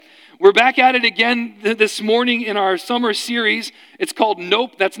We're back at it again this morning in our summer series. It's called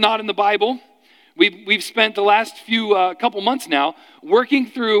Nope, That's Not in the Bible. We've spent the last few couple months now working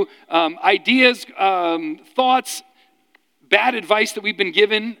through ideas, thoughts, bad advice that we've been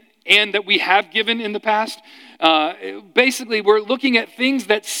given and that we have given in the past. Basically, we're looking at things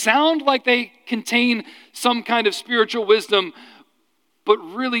that sound like they contain some kind of spiritual wisdom, but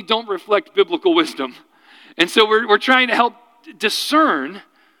really don't reflect biblical wisdom. And so we're trying to help discern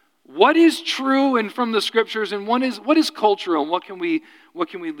what is true and from the scriptures, and what is cultural, and what can we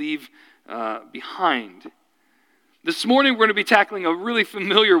leave behind. This morning we're going to be tackling a really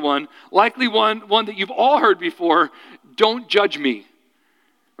familiar one, likely one that you've all heard before. Don't judge me.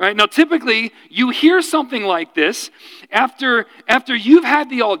 Right? Now, typically you hear something like this after you've had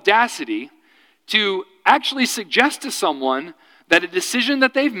the audacity to actually suggest to someone that a decision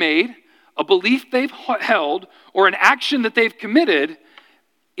that they've made, a belief they've held, or an action that they've committed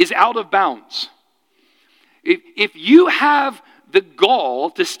is out of bounds. If you have the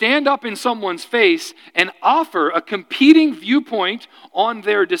gall to stand up in someone's face and offer a competing viewpoint on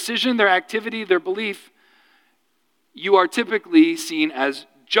their decision, their activity, their belief, you are typically seen as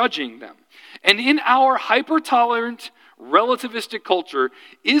judging them. And in our hyper-tolerant, relativistic culture,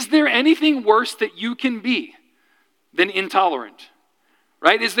 is there anything worse that you can be than intolerant?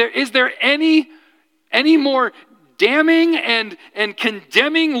 Right? Is there any more damning and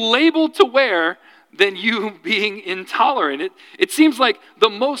condemning label to wear than you being intolerant? It seems like the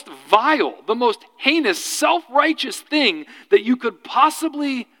most vile, the most heinous, self-righteous thing that you could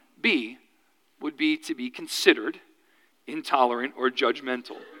possibly be would be to be considered intolerant or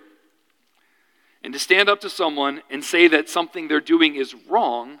judgmental. And to stand up to someone and say that something they're doing is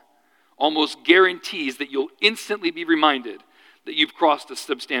wrong almost guarantees that you'll instantly be reminded that you've crossed a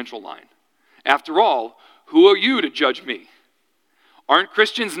substantial line. After all, who are you to judge me? Aren't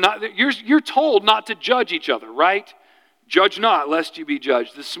Christians not? You're told not to judge each other, right? Judge not, lest you be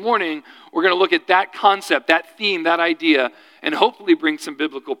judged. This morning, we're going to look at that concept, that theme, that idea, and hopefully bring some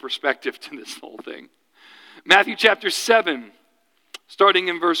biblical perspective to this whole thing. Matthew chapter 7, starting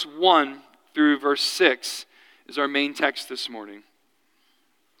in verse 1 through verse 6, is our main text this morning.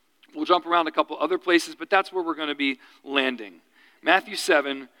 We'll jump around a couple other places, but that's where we're going to be landing. Matthew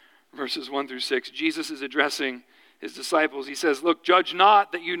 7, verses 1 through 6, Jesus is addressing his disciples. He says, "Look, judge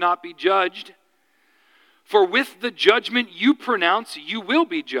not that you not be judged. For with the judgment you pronounce, you will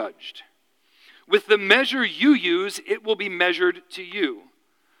be judged. With the measure you use, it will be measured to you.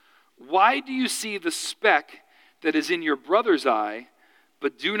 Why do you see the speck that is in your brother's eye,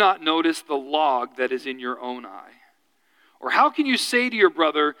 but do not notice the log that is in your own eye? Or how can you say to your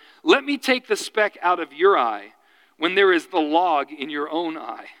brother, 'Let me take the speck out of your eye,' when there is the log in your own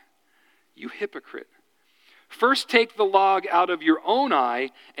eye? You hypocrite. First take the log out of your own eye,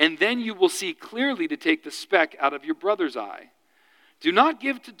 and then you will see clearly to take the speck out of your brother's eye. Do not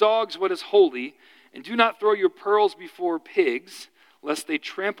give to dogs what is holy, and do not throw your pearls before pigs, lest they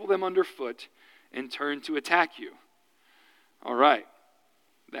trample them underfoot and turn to attack you." All right,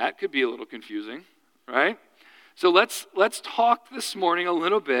 that could be a little confusing, right? So let's talk this morning a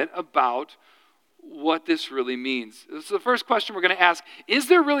little bit about what this really means. This is the first question we're going to ask. Is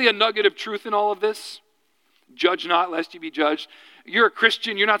there really a nugget of truth in all of this? Judge not, lest you be judged. You're a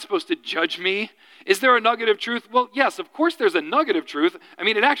Christian, you're not supposed to judge me. Is there a nugget of truth? Well, yes, of course there's a nugget of truth. I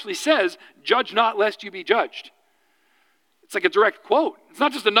mean, it actually says, "Judge not, lest you be judged." It's like a direct quote. It's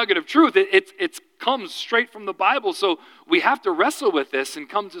not just a nugget of truth. It comes straight from the Bible. So we have to wrestle with this and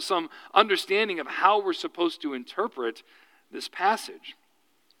come to some understanding of how we're supposed to interpret this passage.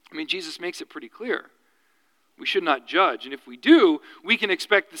 I mean, Jesus makes it pretty clear. We should not judge. And if we do, we can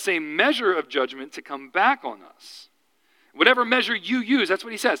expect the same measure of judgment to come back on us. Whatever measure you use, that's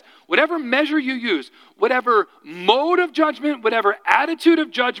what he says. Whatever measure you use, whatever mode of judgment, whatever attitude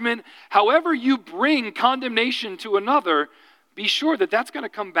of judgment, however you bring condemnation to another, be sure that that's going to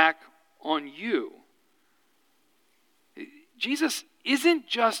come back on you. Jesus isn't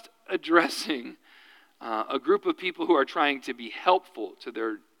just addressing a group of people who are trying to be helpful to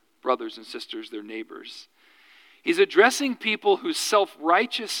their brothers and sisters, their neighbors. He's addressing people whose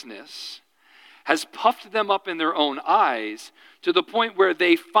self-righteousness has puffed them up in their own eyes to the point where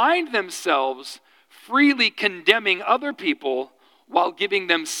they find themselves freely condemning other people while giving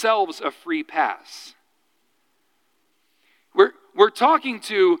themselves a free pass. We're talking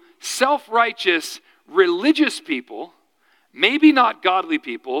to self-righteous religious people, maybe not godly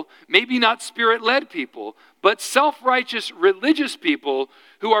people, maybe not spirit-led people, but self-righteous religious people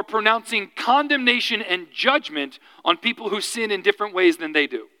who are pronouncing condemnation and judgment on people who sin in different ways than they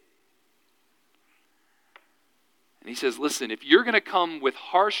do. And he says, listen, if you're going to come with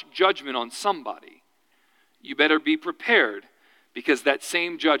harsh judgment on somebody, you better be prepared, because that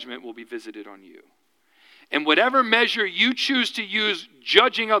same judgment will be visited on you. And whatever measure you choose to use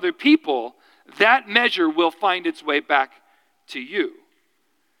judging other people, that measure will find its way back to you.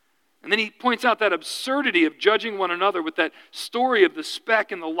 And then he points out that absurdity of judging one another with that story of the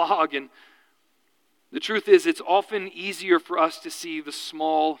speck and the log. And the truth is, it's often easier for us to see the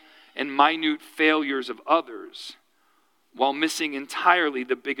small and minute failures of others while missing entirely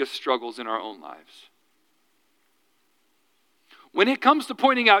the biggest struggles in our own lives. When it comes to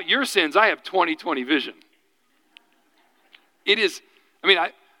pointing out your sins, I have 20/20 vision. It is,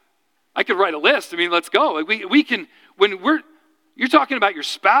 I could write a list. Let's go. We can, you're talking about your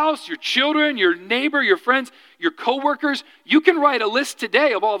spouse, your children, your neighbor, your friends, your coworkers, you can write a list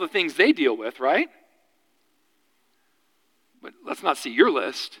today of all the things they deal with, right? But let's not see your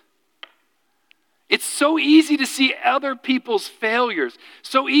list. It's so easy to see other people's failures.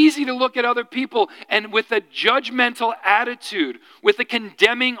 So easy to look at other people and with a judgmental attitude, with a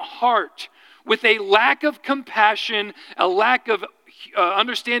condemning heart, with a lack of compassion, a lack of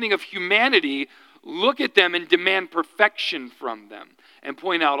understanding of humanity, look at them and demand perfection from them and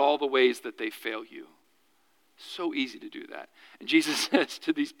point out all the ways that they fail you. So easy to do that. And Jesus says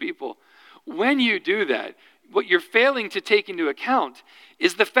to these people, when you do that, what you're failing to take into account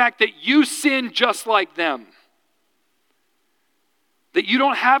is the fact that you sin just like them. That you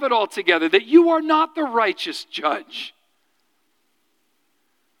don't have it all together, that you are not the righteous judge.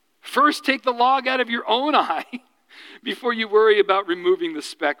 First, take the log out of your own eye before you worry about removing the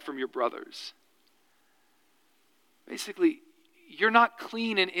speck from your brother's. Basically, you're not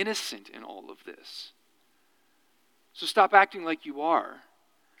clean and innocent in all of this. So stop acting like you are.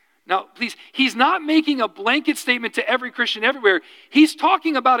 Now, please, he's not making a blanket statement to every Christian everywhere. He's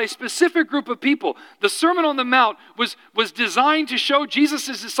talking about a specific group of people. The Sermon on the Mount was designed to show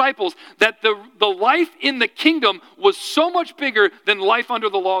Jesus' disciples that the life in the kingdom was so much bigger than life under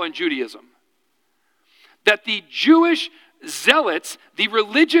the law in Judaism. That the Jewish zealots, the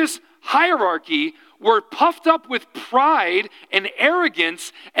religious hierarchy, were puffed up with pride and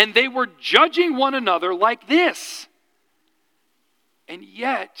arrogance, and they were judging one another like this. And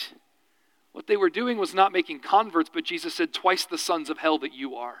yet, what they were doing was not making converts, but Jesus said, twice the sons of hell that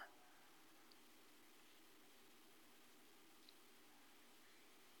you are.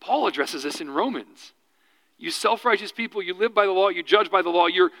 Paul addresses this in Romans. You self-righteous people, you live by the law, you judge by the law.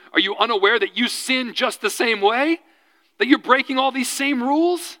 Are you unaware that you sin just the same way? That you're breaking all these same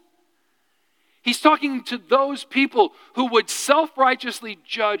rules? He's talking to those people who would self-righteously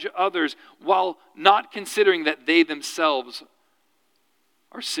judge others while not considering that they themselves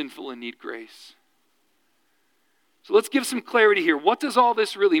are sinful and need grace. So let's give some clarity here. What does all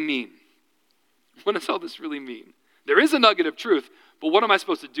this really mean? What does all this really mean? There is a nugget of truth, but what am I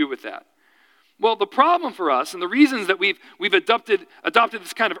supposed to do with that? Well, the problem for us, and the reasons that we've adopted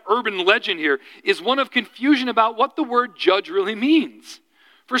this kind of urban legend here, is one of confusion about what the word judge really means.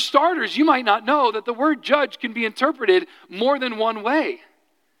 For starters, you might not know that the word judge can be interpreted more than one way.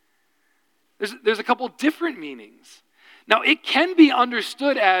 There's a couple different meanings. Now, it can be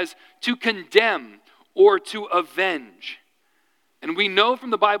understood as to condemn or to avenge. And we know from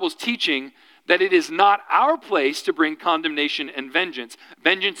the Bible's teaching that it is not our place to bring condemnation and vengeance.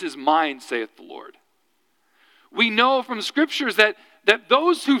 Vengeance is mine, saith the Lord. We know from scriptures that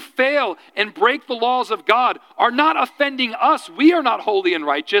those who fail and break the laws of God are not offending us. We are not holy and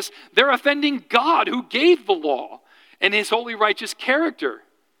righteous. They're offending God who gave the law and his holy righteous character.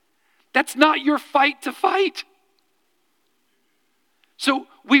 That's not your fight to fight. So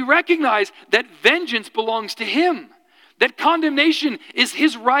we recognize that vengeance belongs to him, that condemnation is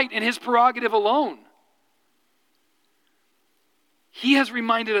his right and his prerogative alone. He has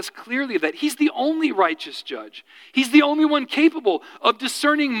reminded us clearly that he's the only righteous judge. He's the only one capable of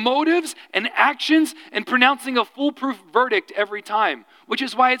discerning motives and actions and pronouncing a foolproof verdict every time, which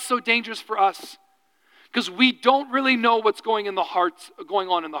is why it's so dangerous for us, because we don't really know what's going on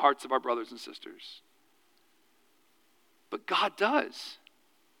in the hearts of our brothers and sisters. But God does.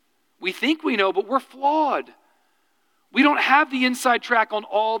 We think we know, but we're flawed. We don't have the inside track on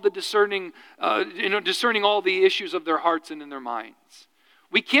all the discerning all the issues of their hearts and in their minds.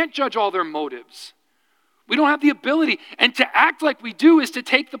 We can't judge all their motives. We don't have the ability. And to act like we do is to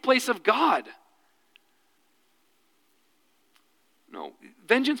take the place of God. No,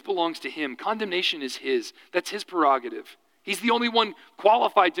 vengeance belongs to him. Condemnation is his. That's his prerogative. He's the only one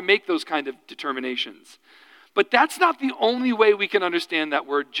qualified to make those kind of determinations. But that's not the only way we can understand that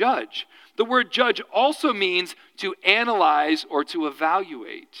word judge. The word judge also means to analyze or to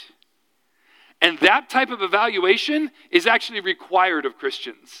evaluate. And that type of evaluation is actually required of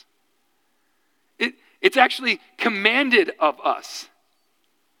Christians. It's actually commanded of us.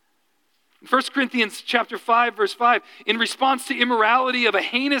 In 1 Corinthians chapter 5, verse 5, in response to immorality of a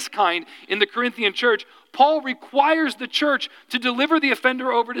heinous kind in the Corinthian church, Paul requires the church to deliver the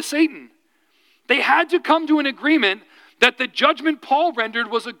offender over to Satan. They had to come to an agreement that the judgment Paul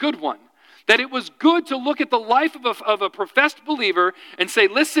rendered was a good one. That it was good to look at the life of a professed believer and say,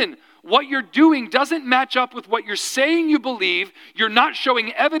 listen, what you're doing doesn't match up with what you're saying you believe. You're not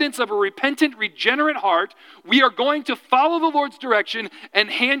showing evidence of a repentant, regenerate heart. We are going to follow the Lord's direction and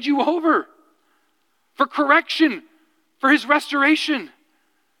hand you over for correction, for his restoration.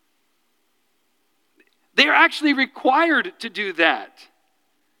 They are actually required to do that.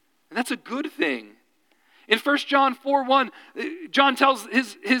 And that's a good thing. In 1 John 4:1, John tells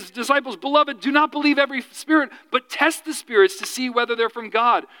his disciples, beloved, do not believe every spirit, but test the spirits to see whether they're from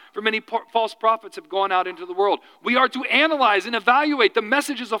God. For many false prophets have gone out into the world. We are to analyze and evaluate the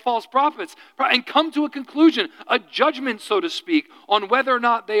messages of false prophets and come to a conclusion, a judgment, so to speak, on whether or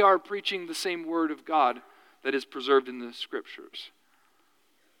not they are preaching the same word of God that is preserved in the scriptures.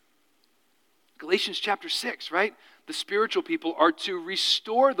 Galatians chapter 6, right? The spiritual people are to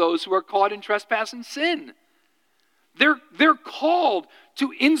restore those who are caught in trespass and sin. They're called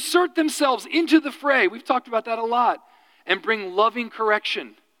to insert themselves into the fray. We've talked about that a lot. And bring loving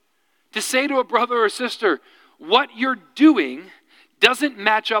correction. To say to a brother or sister, what you're doing doesn't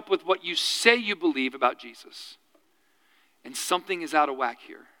match up with what you say you believe about Jesus. And something is out of whack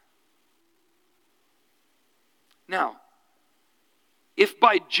here. Now, if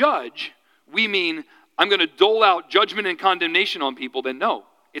by judge we mean I'm going to dole out judgment and condemnation on people, then no.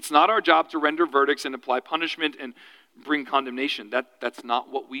 It's not our job to render verdicts and apply punishment and bring condemnation. That's not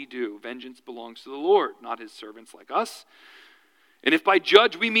what we do. Vengeance belongs to the Lord, not his servants like us. And if by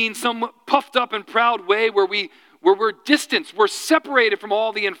judge we mean some puffed up and proud way where we're distanced, we're separated from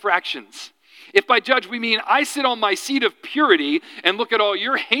all the infractions. If by judge we mean I sit on my seat of purity and look at all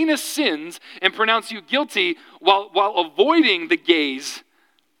your heinous sins and pronounce you guilty while avoiding the gaze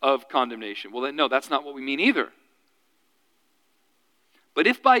of condemnation. Well, then no, that's not what we mean either. But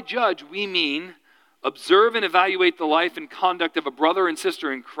if by judge we mean observe and evaluate the life and conduct of a brother and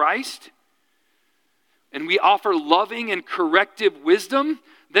sister in Christ, and we offer loving and corrective wisdom,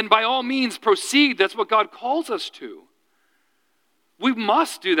 then by all means proceed. That's what God calls us to. We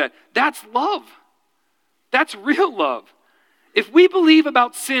must do that. That's love. That's real love. If we believe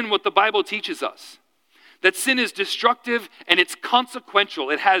about sin what the Bible teaches us, that sin is destructive and it's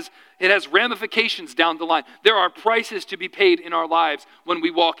consequential. It has ramifications down the line. There are prices to be paid in our lives when we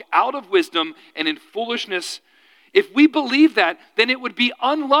walk out of wisdom and in foolishness. If we believe that, then it would be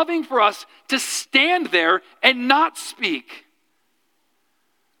unloving for us to stand there and not speak.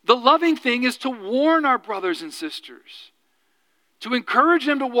 The loving thing is to warn our brothers and sisters, to encourage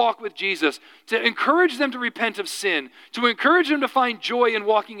them to walk with Jesus, to encourage them to repent of sin, to encourage them to find joy in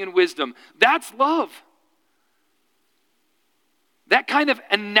walking in wisdom. That's love. That kind of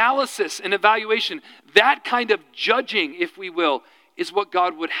analysis and evaluation, that kind of judging, if we will, is what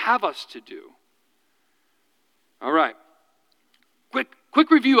God would have us to do. All right. Quick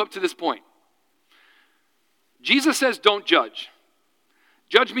review up to this point. Jesus says don't judge.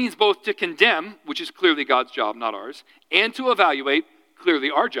 Judge means both to condemn, which is clearly God's job, not ours, and to evaluate, clearly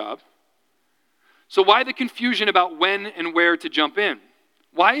our job. So why the confusion about when and where to jump in?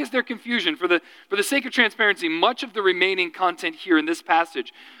 Why is there confusion? For the sake of transparency, much of the remaining content here in this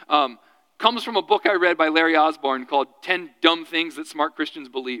passage comes from a book I read by Larry Osborne called 10 Dumb Things That Smart Christians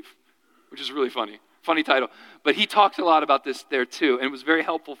Believe, which is really funny. Funny title. But he talks a lot about this there too, and it was very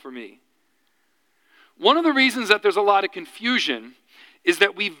helpful for me. One of the reasons that there's a lot of confusion is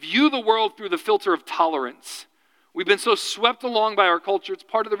that we view the world through the filter of tolerance. We've been so swept along by our culture. It's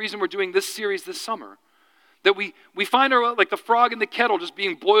part of the reason we're doing this series this summer. That we find our, like the frog in the kettle just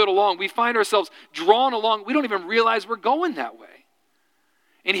being boiled along. We find ourselves drawn along. We don't even realize we're going that way.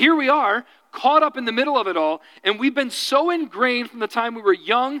 And here we are, caught up in the middle of it all, and we've been so ingrained from the time we were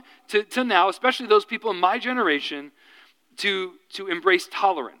young to now, especially those people in my generation, to embrace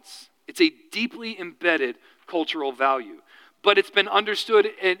tolerance. It's a deeply embedded cultural value. But it's been understood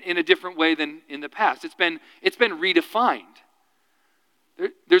in a different way than in the past. It's been redefined.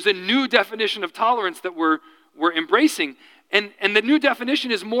 There's a new definition of tolerance that we're embracing. And the new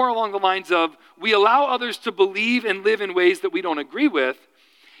definition is more along the lines of we allow others to believe and live in ways that we don't agree with,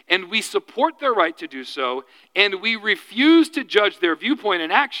 and we support their right to do so, and we refuse to judge their viewpoint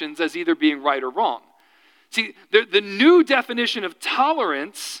and actions as either being right or wrong. See, the new definition of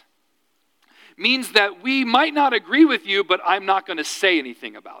tolerance means that we might not agree with you, but I'm not going to say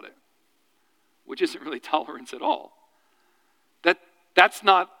anything about it. which isn't really tolerance at all. That's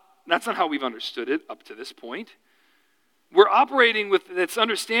not how we've understood it up to this point. We're operating with this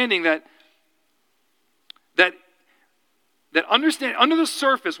understanding that understand under the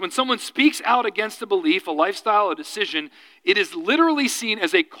surface, when someone speaks out against a belief, a lifestyle, a decision, it is literally seen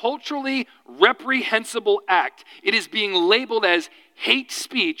as a culturally reprehensible act. It is being labeled as hate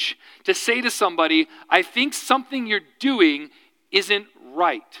speech to say to somebody, I think something you're doing isn't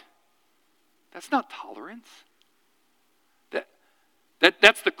right. That's not tolerance.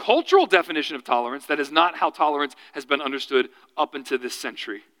 That's the cultural definition of tolerance. That is not how tolerance has been understood up into this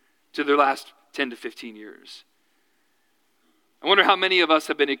century, to the last 10 to 15 years. I wonder how many of us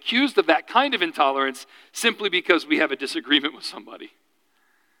have been accused of that kind of intolerance simply because we have a disagreement with somebody.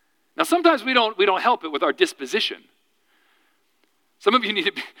 Now, sometimes we don't help it with our disposition. Some of you need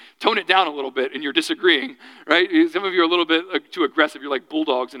to tone it down a little bit and you're disagreeing, right? Some of you are a little bit too aggressive. You're like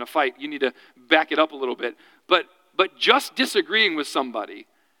bulldogs in a fight. You need to back it up a little bit. But just disagreeing with somebody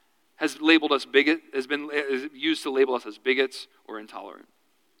has been used to label us as bigots or intolerant.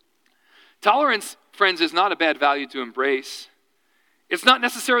 Tolerance, friends, is not a bad value to embrace. It's not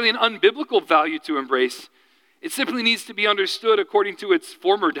necessarily an unbiblical value to embrace. It simply needs to be understood according to its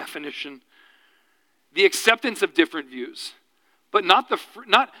former definition. The acceptance of different views, but not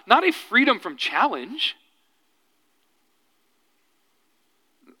a freedom from challenge.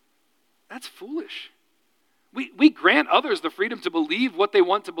 That's foolish. We grant others the freedom to believe what they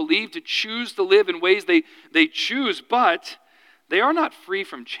want to believe, to choose to live in ways they choose, but they are not free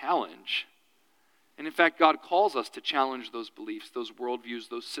from challenge. And in fact, God calls us to challenge those beliefs, those worldviews,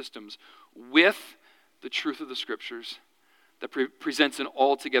 those systems with the truth of the Scriptures that presents an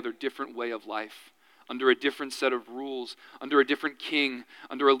altogether different way of life, under a different set of rules, under a different king,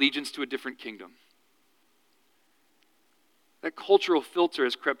 under allegiance to a different kingdom. That cultural filter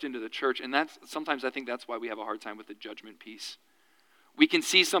has crept into the church, and sometimes I think that's why we have a hard time with the judgment piece. We can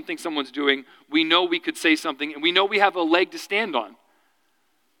see something someone's doing, we know we could say something, and we know we have a leg to stand on,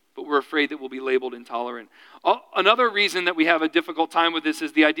 but we're afraid that we'll be labeled intolerant. Another reason that we have a difficult time with this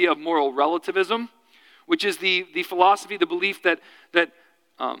is the idea of moral relativism, which is the philosophy, the belief that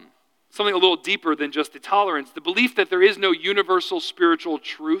something a little deeper than just the tolerance, the belief that there is no universal spiritual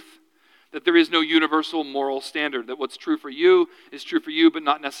truth, that there is no universal moral standard, that what's true for you is true for you, but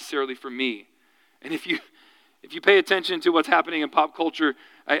not necessarily for me. And if you pay attention to what's happening in pop culture,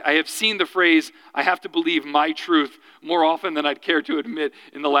 I have seen the phrase, I have to believe my truth, more often than I'd care to admit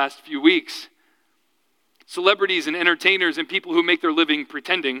in the last few weeks. Celebrities and entertainers and people who make their living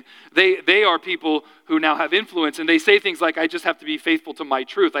pretending, they are people who now have influence, and they say things like, I just have to be faithful to my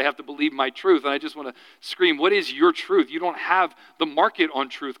truth. I have to believe my truth. And I just want to scream, what is your truth? You don't have the market on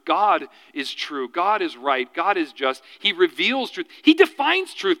truth. God is true. God is right. God is just. He reveals truth. He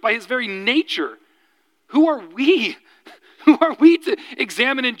defines truth by his very nature. Who are we? Who are we to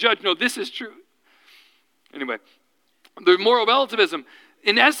examine and judge? No, this is true. Anyway, the moral relativism.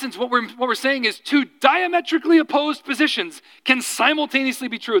 In essence, what we're saying is two diametrically opposed positions can simultaneously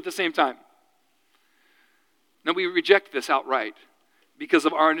be true at the same time. Now, we reject this outright because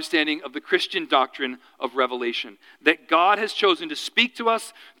of our understanding of the Christian doctrine of revelation, that God has chosen to speak to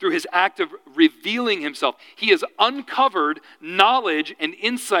us through his act of revealing himself. He has uncovered knowledge and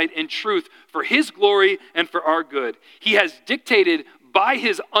insight and truth for his glory and for our good. He has dictated by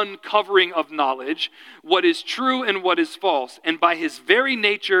his uncovering of knowledge what is true and what is false. And by his very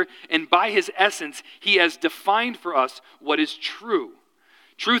nature and by his essence, he has defined for us what is true.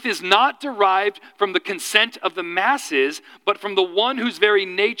 Truth is not derived from the consent of the masses, but from the one whose very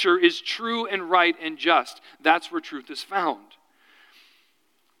nature is true and right and just. That's where truth is found.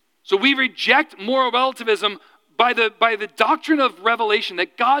 So we reject moral relativism by the doctrine of revelation,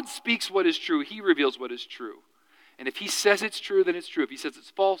 that God speaks what is true. He reveals what is true. And if he says it's true, then it's true. If he says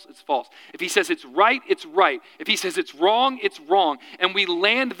it's false, it's false. If he says it's right, it's right. If he says it's wrong, it's wrong. And we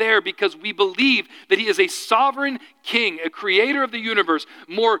land there because we believe that he is a sovereign king, a creator of the universe,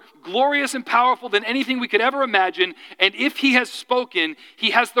 more glorious and powerful than anything we could ever imagine. And if he has spoken, he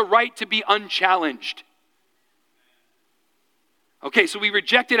has the right to be unchallenged. Okay, so we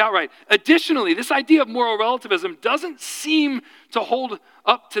reject it outright. Additionally, this idea of moral relativism doesn't seem to hold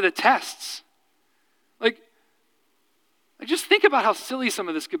up to the tests. Just think about how silly some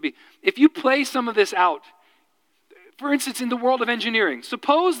of this could be. If you play some of this out, for instance, in the world of engineering,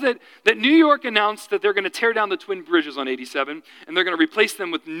 suppose that New York announced that they're going to tear down the twin bridges on 87 and they're going to replace them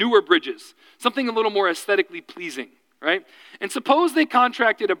with newer bridges, something a little more aesthetically pleasing, right? And suppose they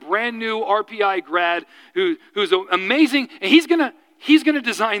contracted a brand new RPI grad who's amazing, and he's going to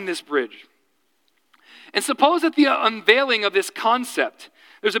design this bridge. And suppose at the unveiling of this concept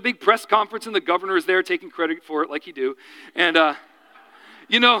There's a big press conference and the governor is there taking credit for it like you do. And, and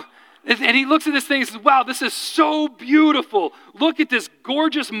he looks at this thing and says, wow, this is so beautiful. Look at this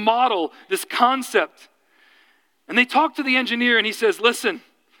gorgeous model, this concept. And they talk to the engineer and he says, listen,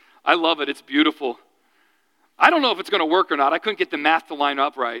 I love it. It's beautiful. I don't know if it's going to work or not. I couldn't get the math to line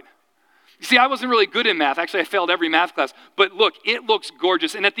up right. You see, I wasn't really good in math. Actually, I failed every math class. But look, it looks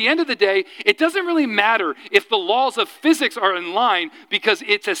gorgeous. And at the end of the day, it doesn't really matter if the laws of physics are in line because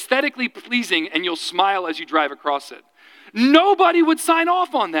it's aesthetically pleasing and you'll smile as you drive across it. Nobody would sign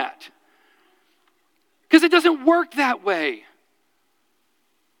off on that because it doesn't work that way.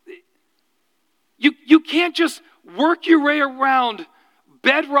 You can't just work your way around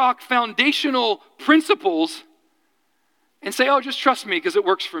bedrock foundational principles and say, oh, just trust me because it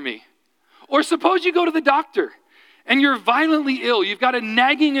works for me. Or suppose you go to the doctor and you're violently ill, you've got a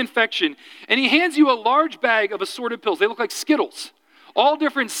nagging infection, and he hands you a large bag of assorted pills. They look like Skittles, all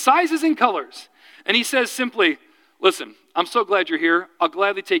different sizes and colors. And he says simply, listen, I'm so glad you're here. I'll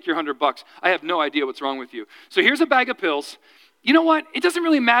gladly take your $100. I have no idea what's wrong with you. So here's a bag of pills. You know what? It doesn't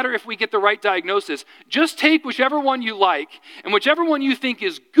really matter if we get the right diagnosis. Just take whichever one you like, and whichever one you think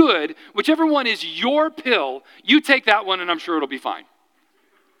is good, whichever one is your pill, you take that one and I'm sure it'll be fine.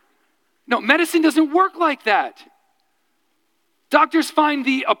 No, medicine doesn't work like that. Doctors find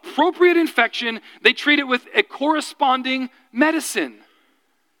the appropriate infection, they treat it with a corresponding medicine.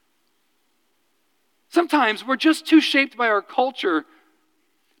 Sometimes we're just too shaped by our culture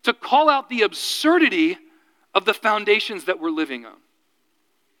to call out the absurdity of the foundations that we're living on.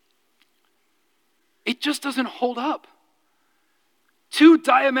 It just doesn't hold up. Two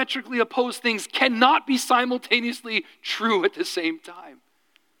diametrically opposed things cannot be simultaneously true at the same time.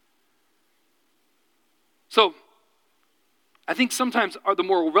 So, I think sometimes the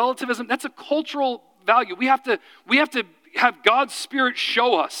moral relativism, that's a cultural value. We have to have God's Spirit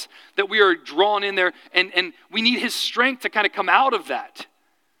show us that we are drawn in there, and we need His strength to kind of come out of that.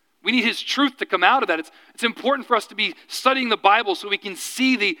 We need His truth to come out of that. It's important for us to be studying the Bible so we can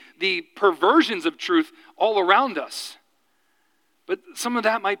see the perversions of truth all around us. But some of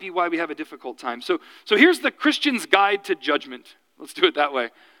that might be why we have a difficult time. So here's the Christian's guide to judgment. Let's do it that way,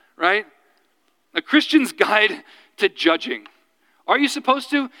 right? A Christian's guide to judging. Are you supposed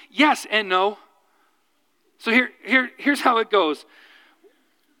to? Yes and no. So here's how it goes.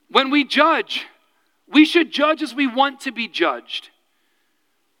 When we judge, we should judge as we want to be judged.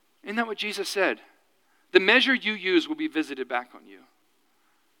 Isn't that what Jesus said? The measure you use will be visited back on you.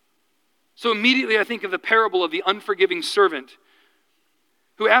 So immediately I think of the parable of the unforgiving servant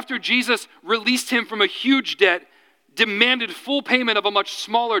who, after Jesus released him from a huge debt, demanded full payment of a much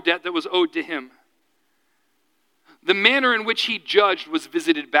smaller debt that was owed to him. The manner in which he judged was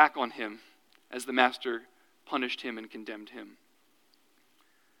visited back on him as the master punished him and condemned him.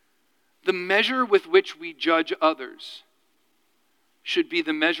 The measure with which we judge others should be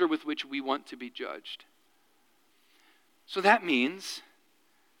the measure with which we want to be judged. So that means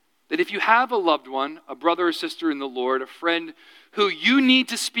that if you have a loved one, a brother or sister in the Lord, a friend who you need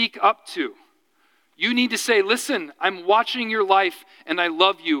to speak up to, you need to say, listen, I'm watching your life and I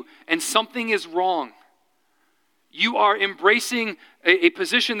love you and something is wrong. You are embracing a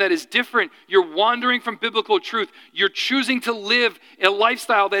position that is different. You're wandering from biblical truth. You're choosing to live a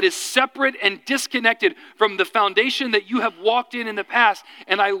lifestyle that is separate and disconnected from the foundation that you have walked in the past.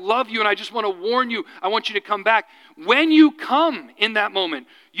 And I love you and I just want to warn you. I want you to come back. When you come in that moment,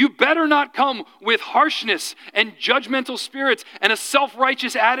 you better not come with harshness and judgmental spirits and a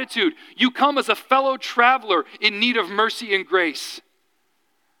self-righteous attitude. You come as a fellow traveler in need of mercy and grace.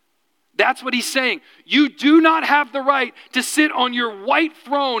 That's what he's saying. You do not have the right to sit on your white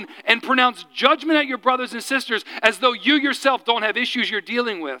throne and pronounce judgment at your brothers and sisters as though you yourself don't have issues you're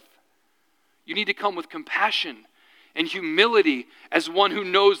dealing with. You need to come with compassion and humility as one who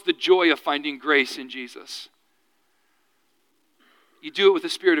knows the joy of finding grace in Jesus. You do it with a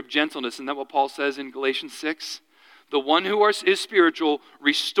spirit of gentleness. Isn't that what Paul says in Galatians 6? The one who is spiritual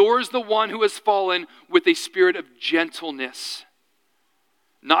restores the one who has fallen with a spirit of gentleness.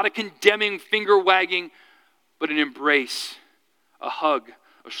 Not a condemning finger wagging, but an embrace, a hug,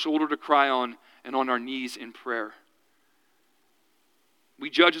 a shoulder to cry on, and on our knees in prayer.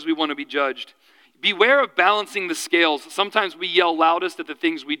 We judge as we want to be judged. Beware of balancing the scales. Sometimes we yell loudest at the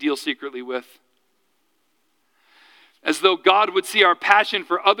things we deal secretly with. As though God would see our passion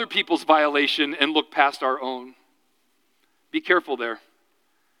for other people's violation and look past our own. Be careful there.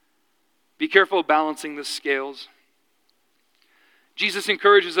 Be careful of balancing the scales. Jesus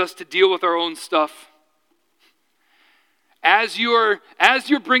encourages us to deal with our own stuff. As you're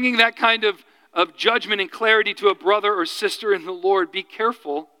bringing that kind of of judgment and clarity to a brother or sister in the Lord, be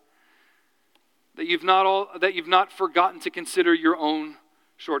careful that you've not forgotten to consider your own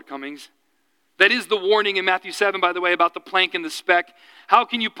shortcomings. That is the warning in Matthew 7, by the way, about the plank and the speck. How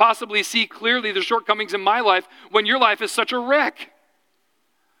can you possibly see clearly the shortcomings in my life when your life is such a wreck?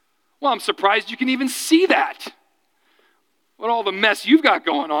 Well, I'm surprised you can even see that. What all the mess you've got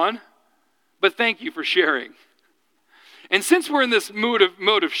going on. But thank you for sharing. And since we're in this mode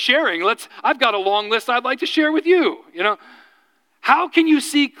of sharing, I've got a long list I'd like to share with you. How can you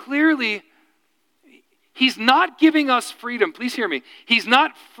see clearly? He's not giving us freedom. Please hear me. He's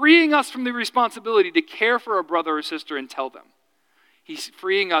not freeing us from the responsibility to care for a brother or sister and tell them. He's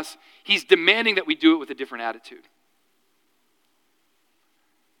freeing us. He's demanding that we do it with a different attitude.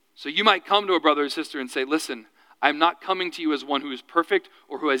 So you might come to a brother or sister and say, listen, I'm not coming to you as one who is perfect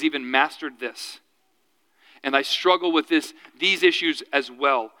or who has even mastered this. And I struggle with these issues as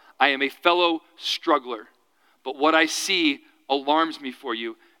well. I am a fellow struggler. But what I see alarms me for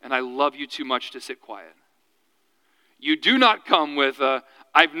you, and I love you too much to sit quiet. You do not come with,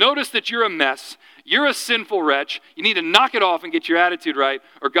 I've noticed that you're a mess. You're a sinful wretch. You need to knock it off and get your attitude right,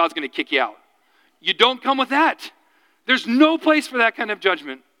 or God's going to kick you out. You don't come with that. There's no place for that kind of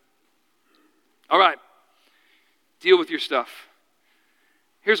judgment. All right. Deal with your stuff.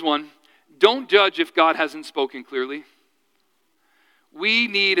 Here's one. Don't judge if God hasn't spoken clearly. We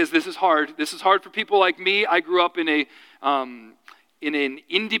need, as this is hard for people like me. I grew up in an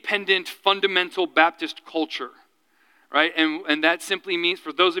independent, fundamental Baptist culture, right? And that simply means,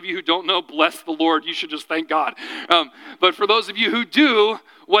 for those of you who don't know, bless the Lord, you should just thank God. But for those of you who do,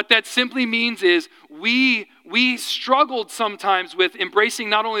 what that simply means is we struggled sometimes with embracing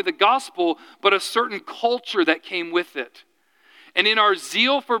not only the gospel, but a certain culture that came with it. And in our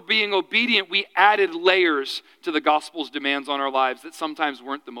zeal for being obedient, we added layers to the gospel's demands on our lives that sometimes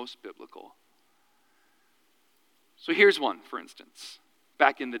weren't the most biblical. So here's one, for instance.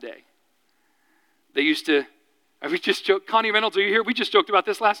 Back in the day, they used to, we just joked, Connie Reynolds, are you here? We just joked about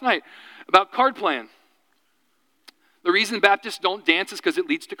this last night, about card playing. The reason Baptists don't dance is because it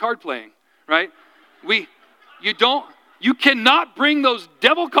leads to card playing, right? You cannot bring those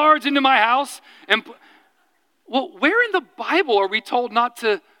devil cards into my house and... Well, where in the Bible are we told not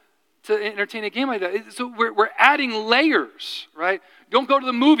to entertain a game like that? So we're adding layers, right? Don't go to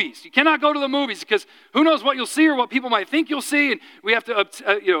the movies. You cannot go to the movies because who knows what you'll see or what people might think you'll see, and we have to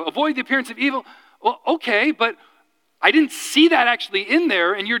avoid the appearance of evil. Well, okay, but I didn't see that actually in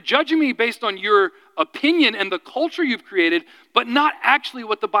there, and you're judging me based on your opinion and the culture you've created, but not actually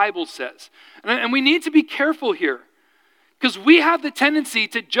what the Bible says. And we need to be careful here. Because we have the tendency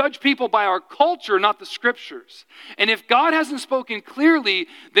to judge people by our culture, not the scriptures. And if God hasn't spoken clearly,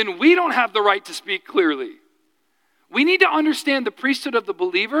 then we don't have the right to speak clearly. We need to understand the priesthood of the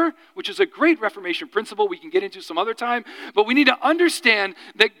believer, which is a great Reformation principle we can get into some other time. But we need to understand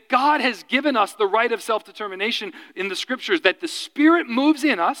that God has given us the right of self-determination in the scriptures, that the Spirit moves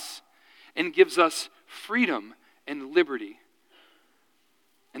in us and gives us freedom and liberty.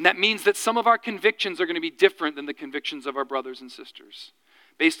 And that means that some of our convictions are going to be different than the convictions of our brothers and sisters.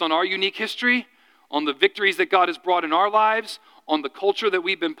 Based on our unique history, on the victories that God has brought in our lives, on the culture that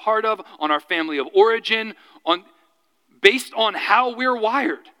we've been part of, on our family of origin, based on how we're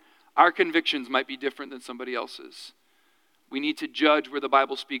wired, our convictions might be different than somebody else's. We need to judge where the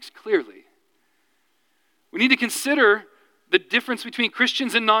Bible speaks clearly. We need to consider the difference between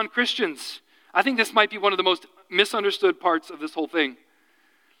Christians and non-Christians. I think this might be one of the most misunderstood parts of this whole thing.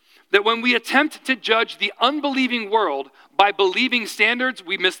 That when we attempt to judge the unbelieving world by believing standards,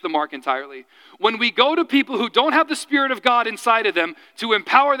 we miss the mark entirely. When we go to people who don't have the Spirit of God inside of them to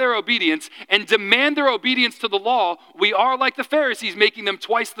empower their obedience and demand their obedience to the law, we are like the Pharisees, making them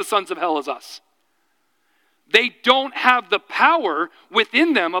twice the sons of hell as us. They don't have the power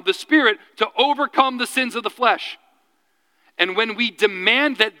within them of the Spirit to overcome the sins of the flesh. And when we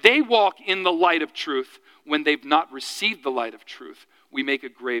demand that they walk in the light of truth, when they've not received the light of truth, we make a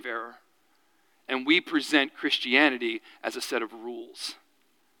grave error. And we present Christianity as a set of rules.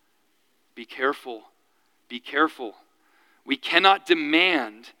 Be careful. Be careful. We cannot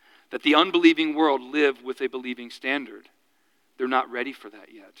demand that the unbelieving world live with a believing standard. They're not ready for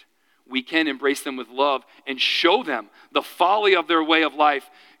that yet. We can embrace them with love and show them the folly of their way of life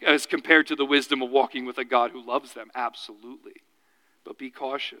as compared to the wisdom of walking with a God who loves them. Absolutely. But be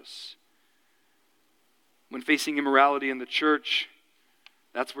cautious. When facing immorality in the church,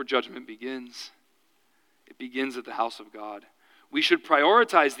 that's where judgment begins. It begins at the house of God. We should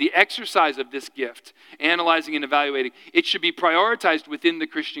prioritize the exercise of this gift, analyzing and evaluating. It should be prioritized within the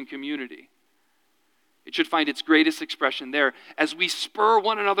Christian community. It should find its greatest expression there as we spur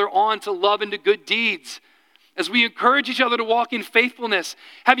one another on to love and to good deeds, as we encourage each other to walk in faithfulness.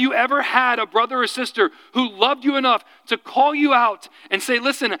 Have you ever had a brother or sister who loved you enough to call you out and say,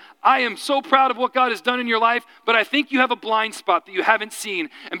 listen, I am so proud of what God has done in your life, but I think you have a blind spot that you haven't seen.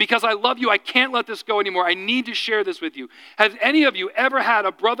 And because I love you, I can't let this go anymore. I need to share this with you. Have any of you ever had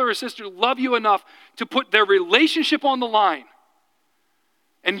a brother or sister love you enough to put their relationship on the line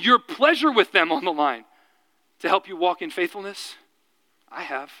and your pleasure with them on the line to help you walk in faithfulness? I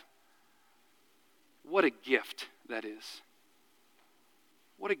have. What a gift that is.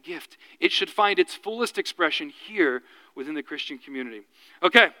 What a gift. It should find its fullest expression here within the Christian community.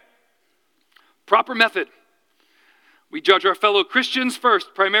 Okay, proper method. We judge our fellow Christians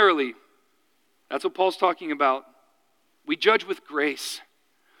first, primarily. That's what Paul's talking about. We judge with grace.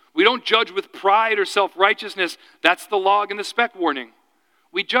 We don't judge with pride or self-righteousness. That's the log and the speck warning.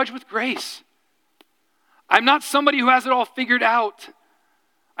 We judge with grace. I'm not somebody who has it all figured out.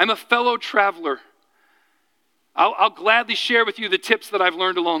 I'm a fellow traveler. I'll gladly share with you the tips that I've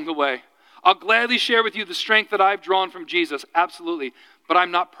learned along the way. I'll gladly share with you the strength that I've drawn from Jesus, absolutely. But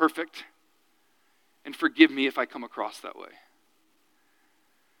I'm not perfect. And forgive me if I come across that way.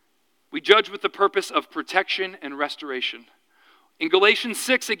 We judge with the purpose of protection and restoration. In Galatians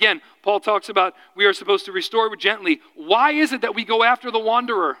 6, again, Paul talks about we are supposed to restore gently. Why is it that we go after the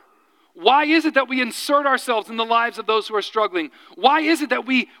wanderer? Why is it that we insert ourselves in the lives of those who are struggling? Why is it that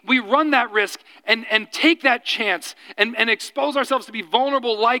we run that risk and take that chance and expose ourselves to be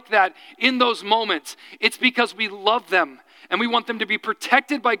vulnerable like that in those moments? It's because we love them and we want them to be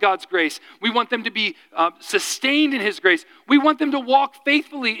protected by God's grace. We want them to be sustained in His grace. We want them to walk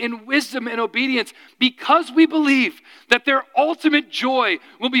faithfully in wisdom and obedience because we believe that their ultimate joy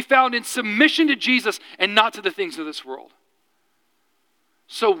will be found in submission to Jesus and not to the things of this world.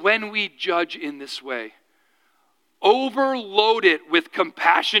 So when we judge in this way, overload it with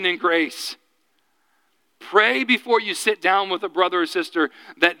compassion and grace. Pray before you sit down with a brother or sister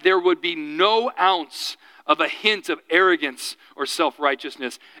that there would be no ounce of a hint of arrogance or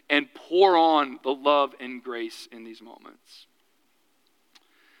self-righteousness, and pour on the love and grace in these moments.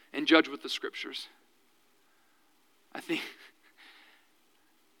 And judge with the scriptures. I think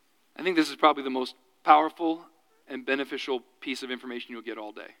this is probably the most powerful and beneficial piece of information you'll get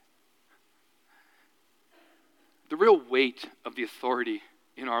all day. The real weight of the authority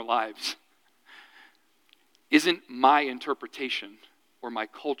in our lives isn't my interpretation or my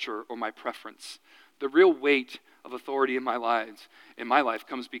culture or my preference. The real weight of authority in my life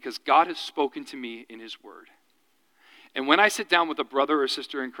comes because God has spoken to me in His Word. And when I sit down with a brother or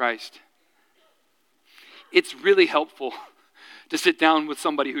sister in Christ, it's really helpful to sit down with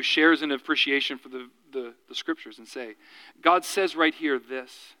somebody who shares an appreciation for the scriptures and say, God says right here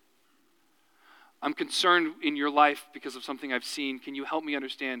this. I'm concerned in your life because of something I've seen. Can you help me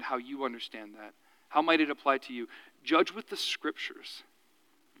understand how you understand that? How might it apply to you? Judge with the scriptures.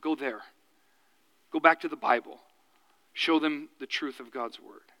 Go there. Go back to the Bible. Show them the truth of God's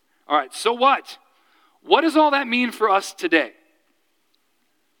word. All right, so what? What does all that mean for us today?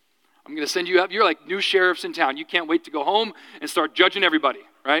 I'm going to send you up. You're like new sheriffs in town. You can't wait to go home and start judging everybody,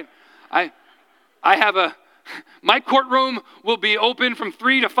 right? I have my courtroom will be open from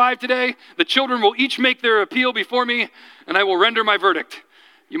 3 to 5 today. The children will each make their appeal before me, and I will render my verdict.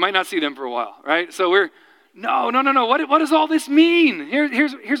 You might not see them for a while, right? So no. What does all this mean?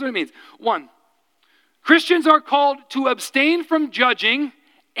 Here's what it means. 1, Christians are called to abstain from judging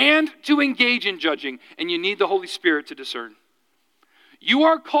and to engage in judging, and you need the Holy Spirit to discern. You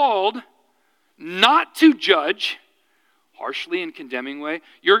are called not to judge harshly and condemning way.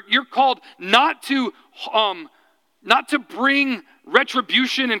 You're called not to bring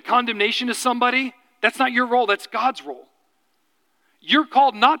retribution and condemnation to somebody. That's not your role. That's God's role. You're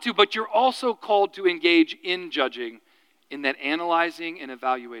called not to, but you're also called to engage in judging in that analyzing and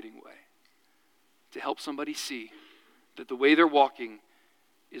evaluating way to help somebody see that the way they're walking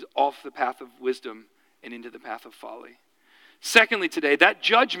is off the path of wisdom and into the path of folly. Secondly, today, that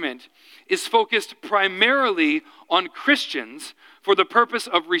judgment is focused primarily on Christians for the purpose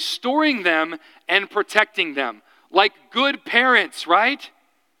of restoring them and protecting them, like good parents, right?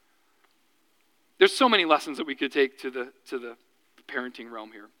 There's so many lessons that we could take to the parenting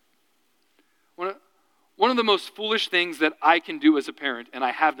realm here. One of the most foolish things that I can do as a parent, and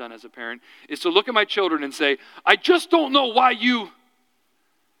I have done as a parent, is to look at my children and say, I just don't know why you...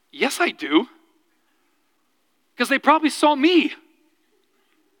 Yes, I do. Because they probably saw me.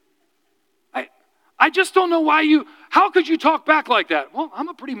 I just don't know why how could you talk back like that? Well, I'm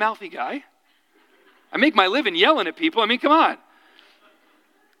a pretty mouthy guy. I make my living yelling at people. I mean, come on.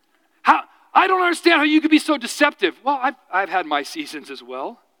 I don't understand how you could be so deceptive. Well, I've had my seasons as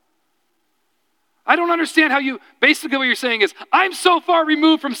well. I don't understand how basically what you're saying is, I'm so far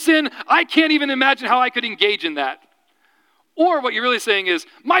removed from sin, I can't even imagine how I could engage in that. Or what you're really saying is,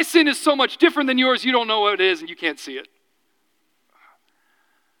 my sin is so much different than yours, you don't know what it is and you can't see it.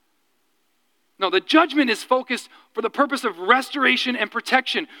 No, the judgment is focused for the purpose of restoration and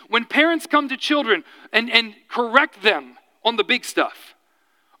protection. When parents come to children and correct them on the big stuff,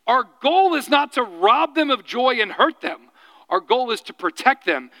 our goal is not to rob them of joy and hurt them. Our goal is to protect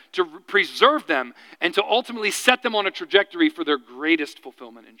them, to preserve them, and to ultimately set them on a trajectory for their greatest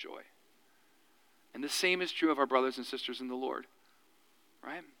fulfillment and joy. And the same is true of our brothers and sisters in the Lord,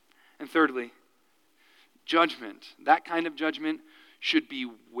 right? And thirdly, judgment. That kind of judgment should be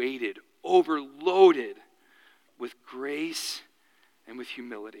weighted, overloaded with grace and with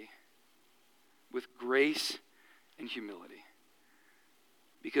humility. With grace and humility.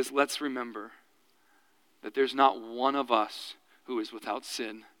 Because let's remember that there's not one of us who is without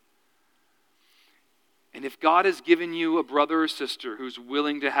sin. And if God has given you a brother or sister who's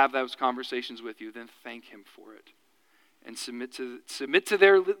willing to have those conversations with you, then thank him for it. And submit to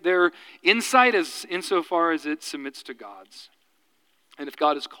their insight as insofar as it submits to God's. And if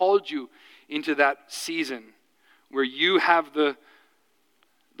God has called you into that season where you have the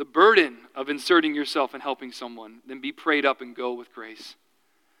burden of inserting yourself and helping someone, then be prayed up and go with grace,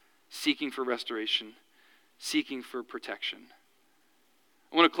 seeking for restoration, seeking for protection.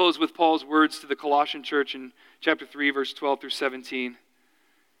 I want to close with Paul's words to the Colossian church in chapter 3, verse 12 through 17.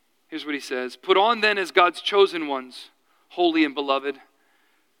 Here's what he says. Put on then as God's chosen ones, holy and beloved,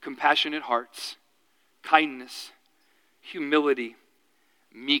 compassionate hearts, kindness, humility,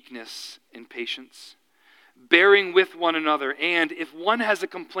 meekness, and patience, bearing with one another, and if one has a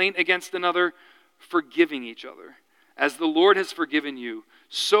complaint against another, forgiving each other. As the Lord has forgiven you,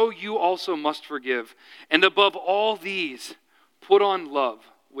 so you also must forgive. And above all these, put on love,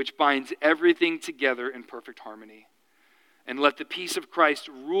 which binds everything together in perfect harmony. And let the peace of Christ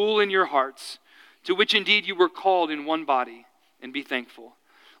rule in your hearts, to which indeed you were called in one body, and be thankful.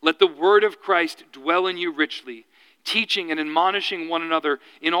 Let the word of Christ dwell in you richly, teaching and admonishing one another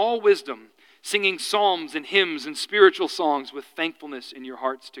in all wisdom, singing psalms and hymns and spiritual songs with thankfulness in your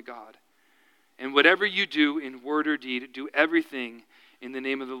hearts to God. And whatever you do in word or deed, do everything in the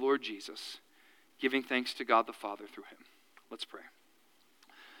name of the Lord Jesus, giving thanks to God the Father through him. Let's pray.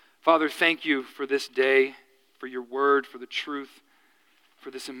 Father, thank you for this day, for your word, for the truth,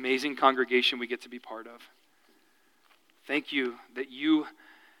 for this amazing congregation we get to be part of. Thank you that you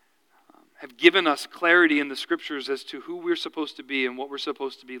have given us clarity in the scriptures as to who we're supposed to be and what we're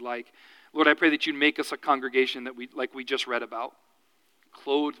supposed to be like. Lord, I pray that you'd make us a congregation that we just read about,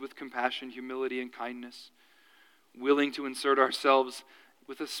 clothed with compassion, humility, and kindness, willing to insert ourselves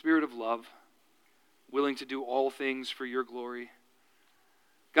with a spirit of love, willing to do all things for your glory.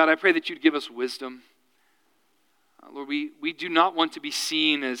 God, I pray that you'd give us wisdom. Lord, we do not want to be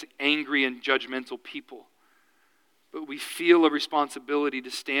seen as angry and judgmental people, but we feel a responsibility to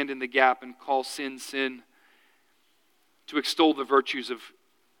stand in the gap and call sin, sin, to extol the virtues of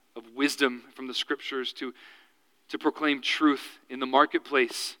wisdom from the scriptures, to proclaim truth in the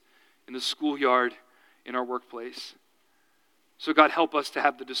marketplace, in the schoolyard, in our workplace. So God, help us to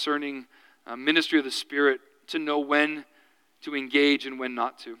have the discerning ministry of the Spirit to know when to engage and when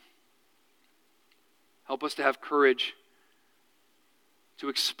not to. Help us to have courage to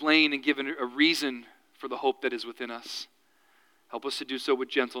explain and give a reason for the hope that is within us. Help us to do so with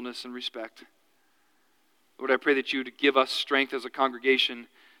gentleness and respect. Lord, I pray that you would give us strength as a congregation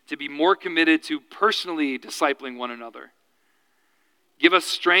to be more committed to personally discipling one another. Give us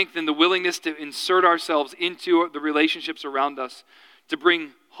strength and the willingness to insert ourselves into the relationships around us, to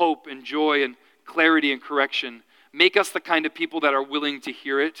bring hope and joy and clarity and correction. Make us the kind of people that are willing to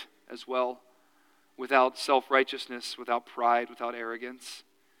hear it as well, without self-righteousness, without pride, without arrogance.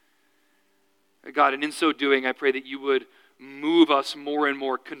 God, and in so doing, I pray that you would move us more and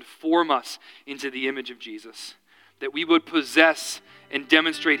more, conform us into the image of Jesus, that we would possess and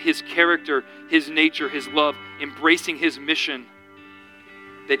demonstrate his character, his nature, his love, embracing his mission,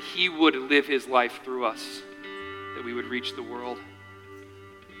 that he would live his life through us, that we would reach the world.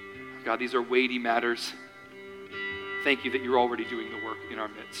 God, these are weighty matters. Thank you that you're already doing the work in our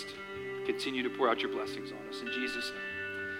midst. Continue to pour out your blessings on us. In Jesus' name.